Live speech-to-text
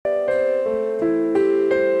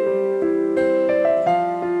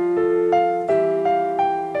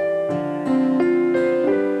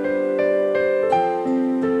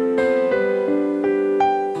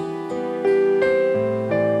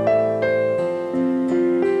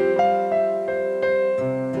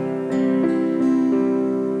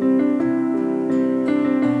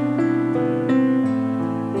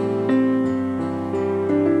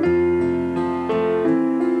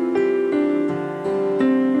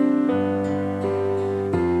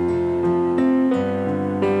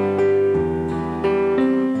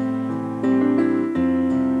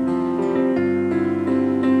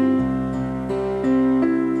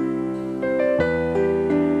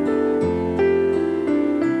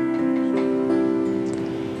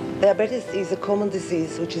Diabetes is a common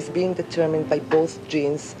disease which is being determined by both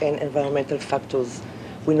genes and environmental factors.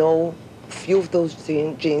 We know a few of those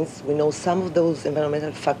genes, we know some of those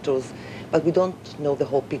environmental factors, but we don't know the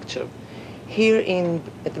whole picture. Here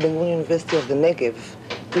at the Ben-Gurion University of the Negev,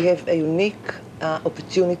 we have a unique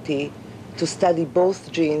opportunity to study both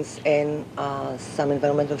genes and some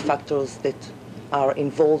environmental factors that are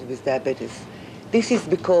involved with diabetes. This is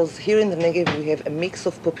because here in the Negev we have a mix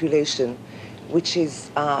of population which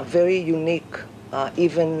is very unique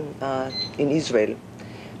even in Israel.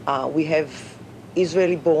 We have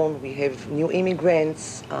Israeli-born, we have new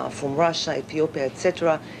immigrants from Russia, Ethiopia,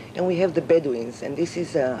 etc., and we have the Bedouins, and this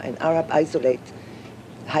is an Arab isolate,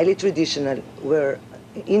 highly traditional, where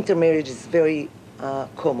intermarriage is very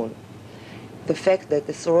common. The fact that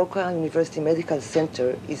the Soroka University Medical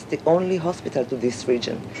Center is the only hospital to this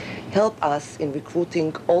region help us in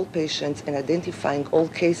recruiting all patients and identifying all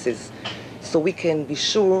cases, so we can be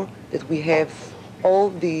sure that we have all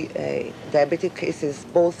the diabetic cases,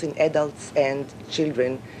 both in adults and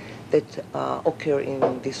children, that occur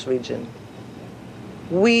in this region.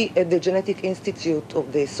 We at the Genetic Institute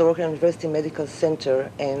of the Soroka University Medical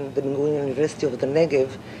Center and the Ben-Gurion University of the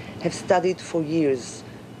Negev have studied for years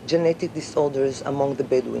genetic disorders among the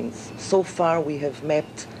Bedouins. So far we have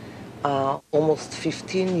mapped almost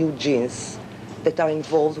 15 new genes that are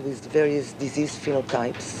involved with various disease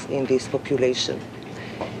phenotypes in this population.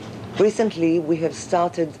 Recently, we have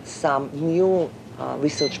started some new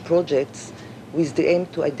research projects with the aim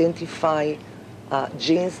to identify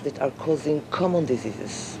genes that are causing common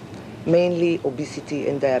diseases, mainly obesity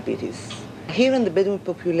and diabetes. Here in the Bedouin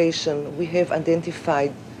population, we have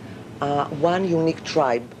identified one unique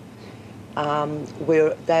tribe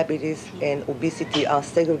where diabetes and obesity are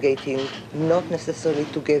segregating, not necessarily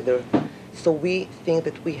together. So we think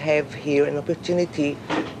that we have here an opportunity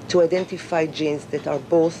to identify genes that are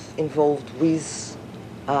both involved with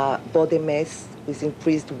body mass, with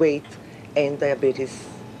increased weight, and diabetes.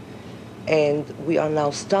 And we are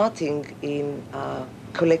now starting in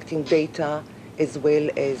collecting data as well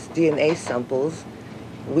as DNA samples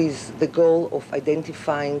with the goal of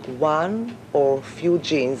identifying one or few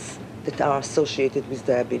genes that are associated with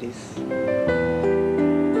diabetes.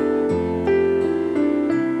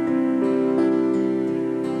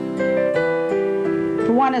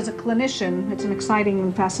 For one, as a clinician, it's an exciting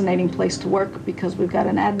and fascinating place to work because we've got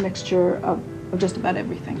an admixture of just about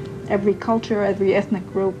everything. Every culture, every ethnic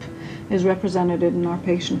group is represented in our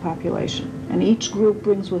patient population. And each group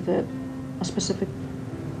brings with it a specific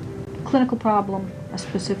clinical problem, a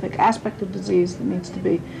specific aspect of disease that needs to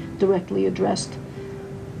be directly addressed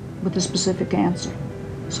with a specific answer.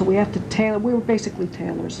 So we have to tailor, we're basically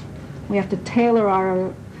tailors. We have to tailor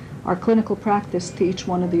our clinical practice to each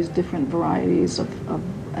one of these different varieties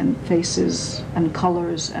and faces and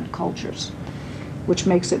colors and cultures, which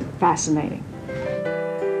makes it fascinating.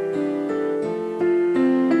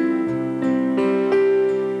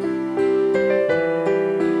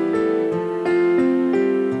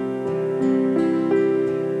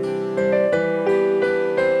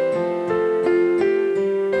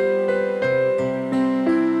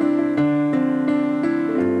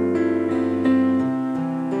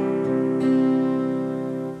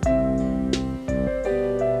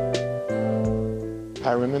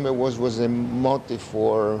 I remember what was a motive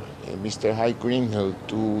for Mr. High Greenhill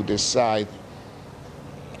to decide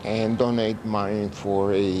and donate money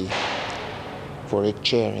for a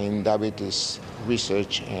chair in diabetes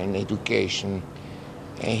research and education.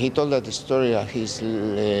 And he told that the story of his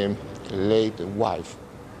late wife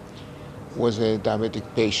was a diabetic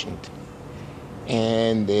patient.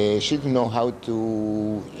 And she didn't know how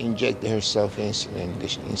to inject herself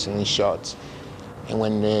insulin shots. And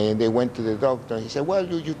when they went to the doctor, he said, well,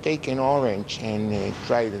 you take an orange and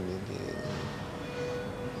try to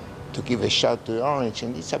give a shot to the orange.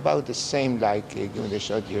 And it's about the same like giving the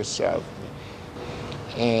shot yourself.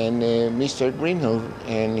 And Mr. Greenhill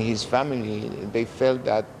and his family, they felt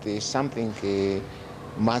that something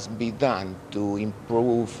must be done to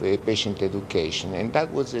improve patient education. And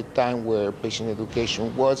that was a time where patient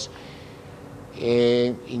education was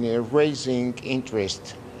in a raising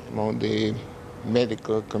interest among the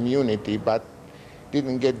medical community, but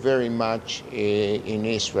didn't get very much in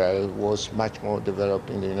Israel. It was much more developed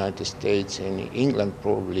in the United States and England,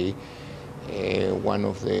 probably one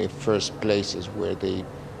of the first places where they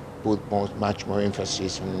put much more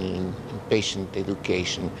emphasis in patient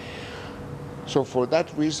education. So for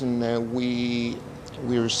that reason, we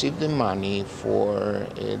received the money for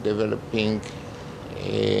developing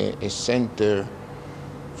a center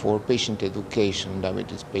for patient education,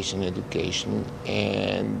 diabetes patient education,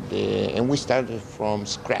 and we started from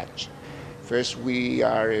scratch. First, we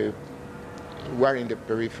are in the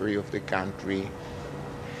periphery of the country.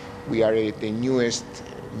 We are at the newest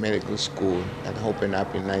medical school that opened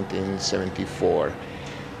up in 1974.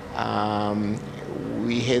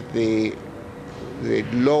 We had the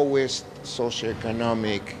lowest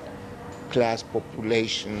socioeconomic class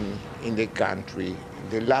population in the country,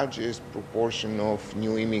 the largest proportion of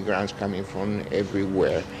new immigrants coming from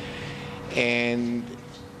everywhere. And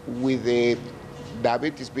with the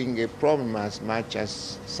diabetes being a problem as much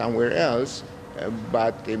as somewhere else,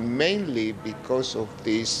 but mainly because of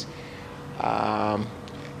this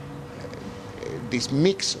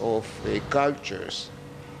mix of cultures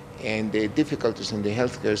and the difficulties in the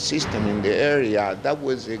healthcare system in the area, that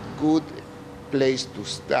was a good place to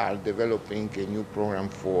start developing a new program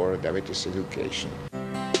for diabetes education.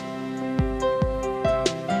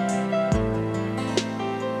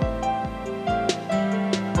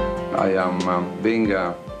 I am being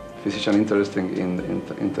a physician interested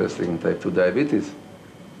in type 2 diabetes,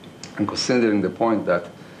 and considering the point that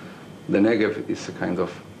the Negev is a kind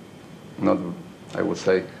of, not, I would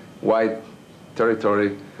say, wide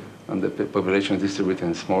territory, and the population is distributed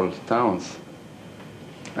in small towns.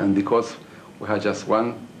 And because we had just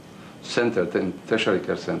one center, tertiary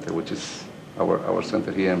care center, which is our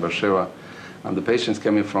center here in Beersheba, and the patients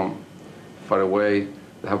coming from far away,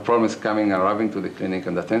 they have problems coming and arriving to the clinic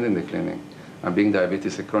and attending the clinic, and being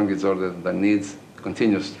diabetes a chronic disorder that needs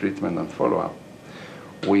continuous treatment and follow-up.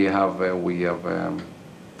 We have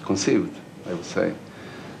conceived, I would say,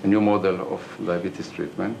 a new model of diabetes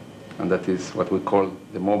treatment, and that is what we call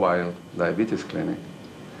the mobile diabetes clinic.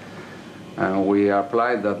 And we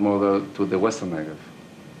applied that model to the Western Negev,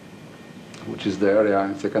 which is the area,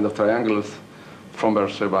 it's a kind of triangles from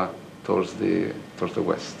Beersheba towards the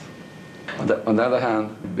west. On the other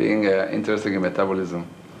hand, being interested in metabolism,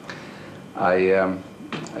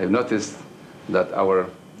 I've noticed that our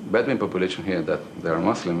Bedouin population here, that they are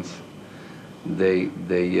Muslims, they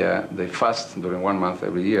fast during 1 month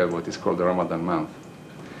every year, what is called the Ramadan month.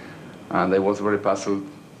 And I was very puzzled,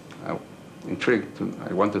 intrigued.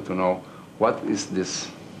 I wanted to know what is this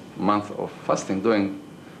month of fasting doing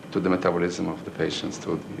to the metabolism of the patients,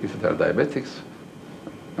 if they are diabetics.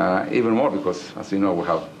 Even more because, as you know, we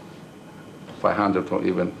have 500 or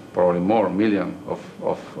even probably more million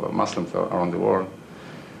of Muslims around the world.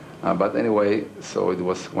 But anyway, so it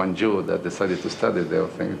was one Jew that decided to study the whole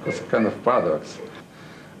thing. It was a kind of paradox.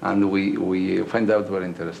 And we find out very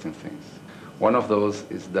interesting things. One of those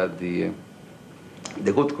is that the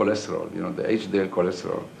good cholesterol, the HDL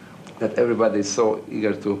cholesterol, that everybody is so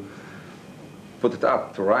eager to put it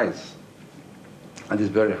up, to rise. And it's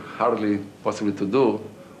very hardly possible to do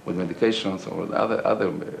with medications or with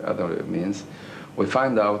other means. We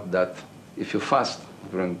find out that if you fast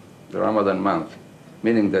during the Ramadan month,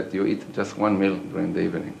 meaning that you eat just one meal during the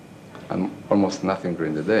evening and almost nothing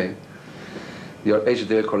during the day, your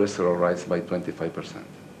HDL cholesterol rises by 25%,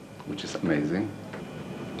 which is amazing.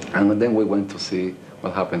 And then we went to see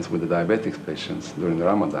what happens with the diabetic patients during the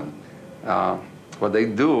Ramadan. What they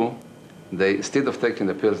do, instead of taking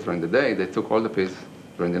the pills during the day, they took all the pills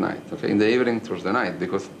during the night, okay? In the evening towards the night,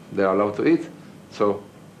 because they are allowed to eat, so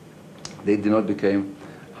they did not become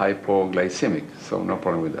hypoglycemic, so no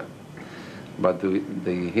problem with that. But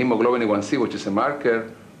the hemoglobin A1C, which is a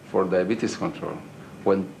marker for diabetes control,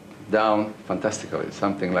 went down fantastically,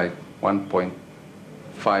 something like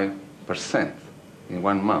 1.5% in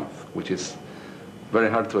 1 month, which is very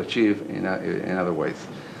hard to achieve in other ways.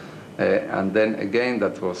 And then again,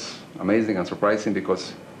 that was amazing and surprising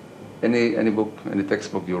because any book, any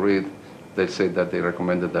textbook you read, they say that they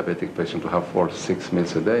recommend the diabetic patient to have 4 to 6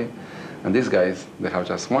 meals a day. And these guys, they have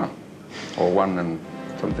just one, or one and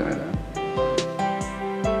something like that.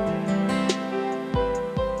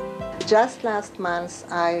 Just last month,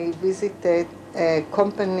 I visited a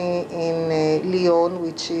company in Lyon,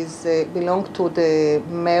 which is belongs to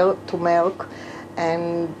Merck,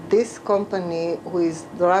 and this company, who is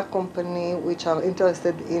drug company, which are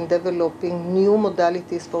interested in developing new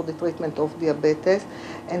modalities for the treatment of diabetes,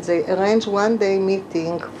 and they arranged one-day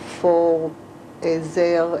meeting for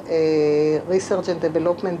their research and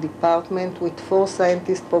development department with 4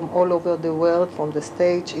 scientists from all over the world, from the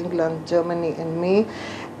States, England, Germany, and me,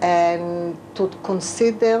 and to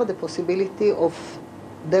consider the possibility of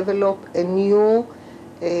develop a new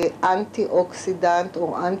antioxidant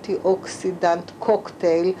or antioxidant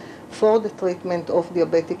cocktail for the treatment of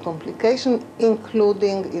diabetic complication,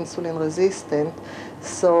 including insulin resistant.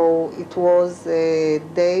 So it was a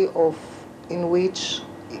day in which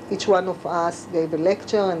each one of us gave a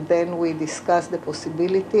lecture, and then we discussed the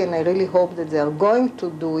possibility, and I really hope that they are going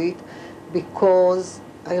to do it, because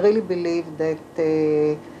I really believe that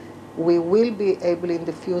we will be able in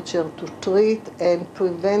the future to treat and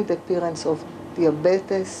prevent the appearance of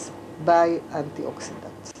diabetes by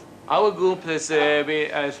antioxidants. Our group has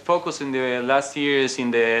focused in the last years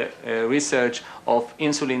in the research of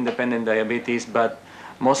insulin-dependent diabetes, but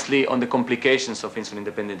mostly on the complications of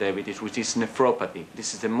insulin-dependent diabetes, which is nephropathy.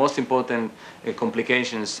 This is the most important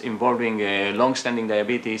complications involving long-standing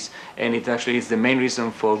diabetes, and it actually is the main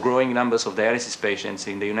reason for growing numbers of dialysis patients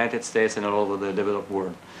in the United States and all over the developed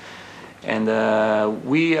world. And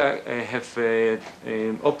we have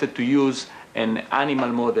opted to use an animal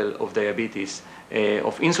model of diabetes,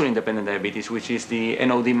 of insulin-dependent diabetes, which is the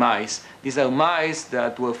NOD mice. These are mice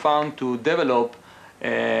that were found to develop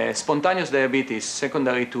spontaneous diabetes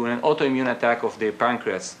secondary to an autoimmune attack of the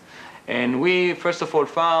pancreas. And we, first of all,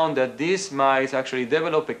 found that these mice actually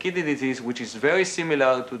develop a kidney disease which is very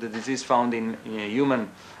similar to the disease found in human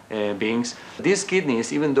beings. These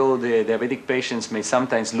kidneys, even though the diabetic patients may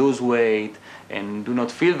sometimes lose weight and do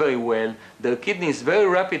not feel very well, their kidneys very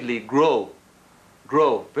rapidly grow.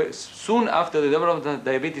 Soon after the development of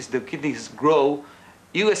diabetes, the kidneys grow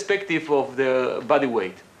irrespective of their body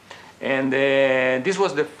weight. And this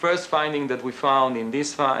was the first finding that we found in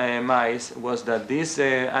these mice, was that these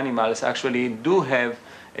animals actually do have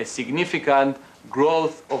a significant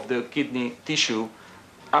growth of the kidney tissue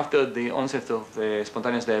after the onset of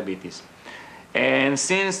spontaneous diabetes. And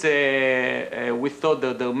since we thought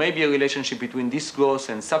that there may be a relationship between this growth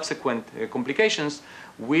and subsequent complications,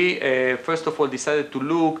 we first of all decided to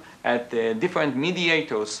look at different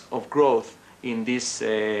mediators of growth in these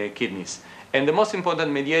kidneys. And the most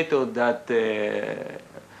important mediator that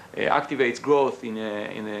activates growth in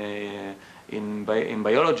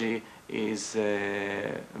biology is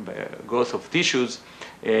growth of tissues,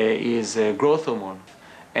 is growth hormone.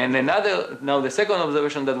 And now the second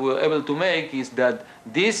observation that we were able to make is that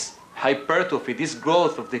this hypertrophy, this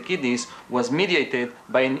growth of the kidneys, was mediated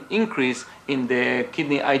by an increase in the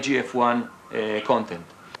kidney IGF-1 content.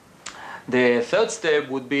 The third step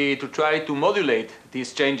would be to try to modulate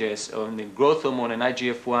these changes on the growth hormone and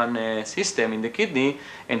IGF-1 system in the kidney,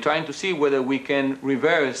 and trying to see whether we can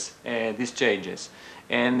reverse these changes.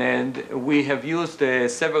 And we have used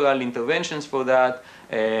several interventions for that,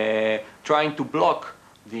 trying to block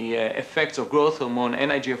the effects of growth hormone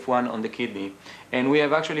and IGF-1 on the kidney. And we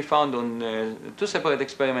have actually found on two separate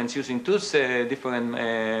experiments using two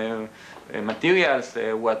different materials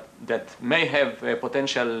that may have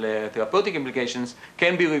potential therapeutic implications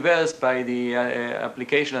can be reversed by the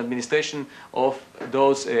application administration of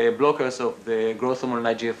those blockers of the growth hormone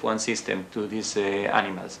and IGF-1 system to these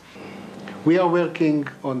animals. We are working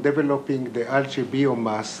on developing the algae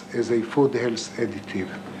biomass as a food health additive.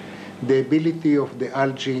 The ability of the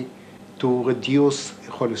algae to reduce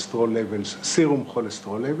cholesterol levels, serum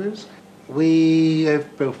cholesterol levels. We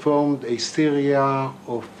have performed a series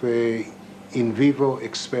of in vivo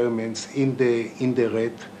experiments in the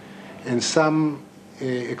rat, and some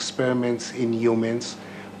experiments in humans,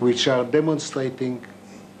 which are demonstrating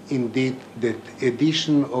indeed that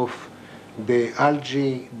addition of the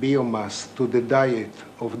algae biomass to the diet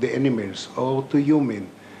of the animals or to human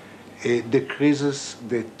decreases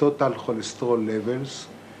the total cholesterol levels,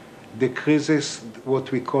 decreases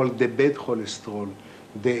what we call the bad cholesterol,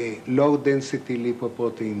 the low density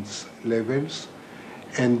lipoproteins levels,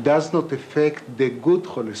 and does not affect the good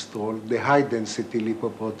cholesterol, the high density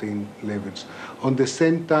lipoprotein levels. On the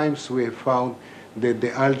same time, we have found that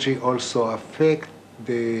the algae also affect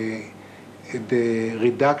the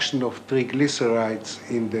reduction of triglycerides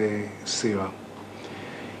in the serum.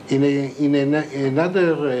 In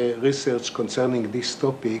another research concerning this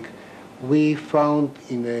topic, we found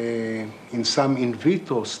in some in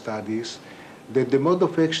vitro studies that the mode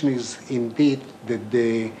of action is indeed that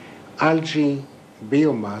the algae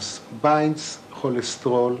biomass binds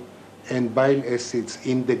cholesterol and bile acids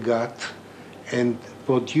in the gut and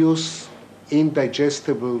produce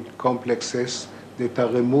indigestible complexes that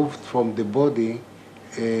are removed from the body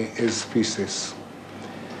as feces.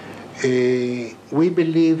 We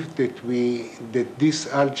believe that this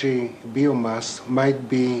algae biomass might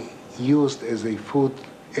be used as a food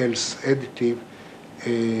health additive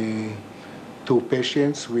to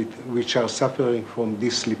patients which are suffering from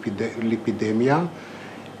this lipidemia.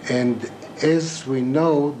 And as we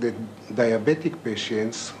know that diabetic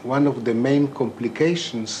patients, one of the main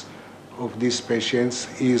complications of these patients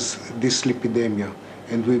is dyslipidemia.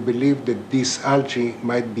 And we believe that this algae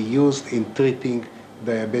might be used in treating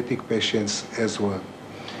diabetic patients as well.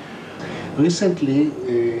 Recently,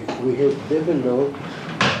 we have developed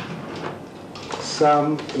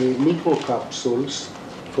some microcapsules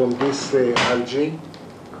from this algae.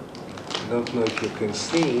 I don't know if you can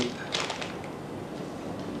see it.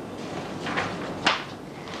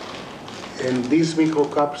 And these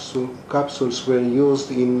microcapsules were used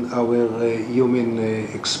in our human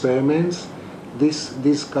experiments.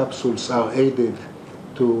 These capsules are added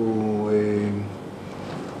to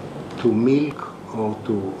milk or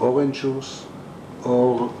to orange juice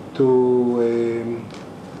or to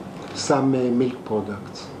some milk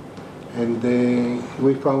products. And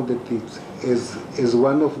we found that it, as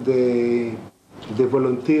one of the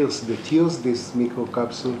volunteers that use these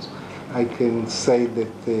microcapsules, I can say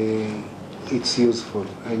that it's useful.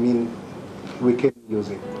 I mean, we can use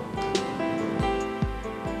it.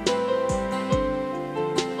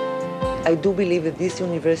 I do believe that this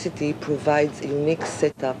university provides a unique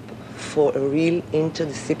setup for a real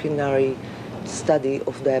interdisciplinary study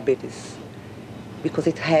of diabetes, because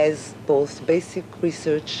it has both basic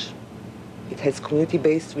research, it has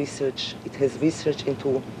community-based research, it has research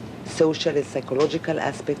into social and psychological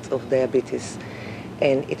aspects of diabetes,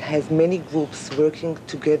 and it has many groups working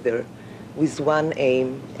together with one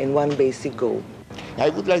aim and one basic goal. I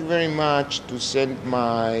would like very much to send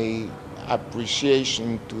my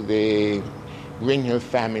appreciation to the Greenhill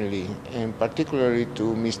family, and particularly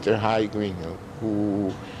to Mr. Hy Greenhill,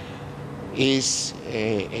 who is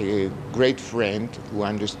a great friend who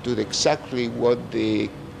understood exactly what the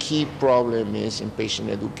key problem is in patient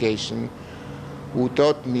education, who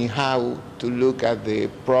taught me how to look at the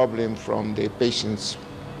problem from the patient's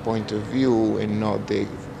point of view and not the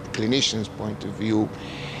clinician's point of view,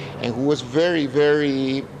 and who was very,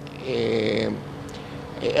 very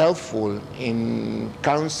helpful in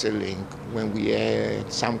counseling when we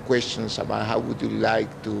had some questions about how would you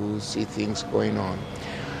like to see things going on.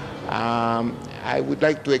 I would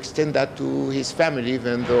like to extend that to his family,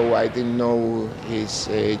 even though I didn't know his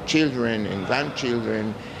children and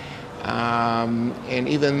grandchildren. And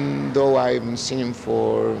even though I haven't seen him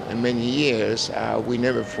for many years, we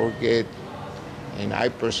never forget, and I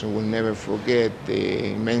personally will never forget,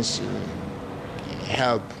 the immense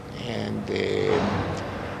help and a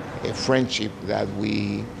friendship that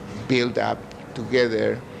we built up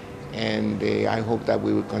together, and I hope that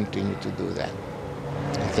we will continue to do that.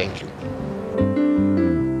 Thank you.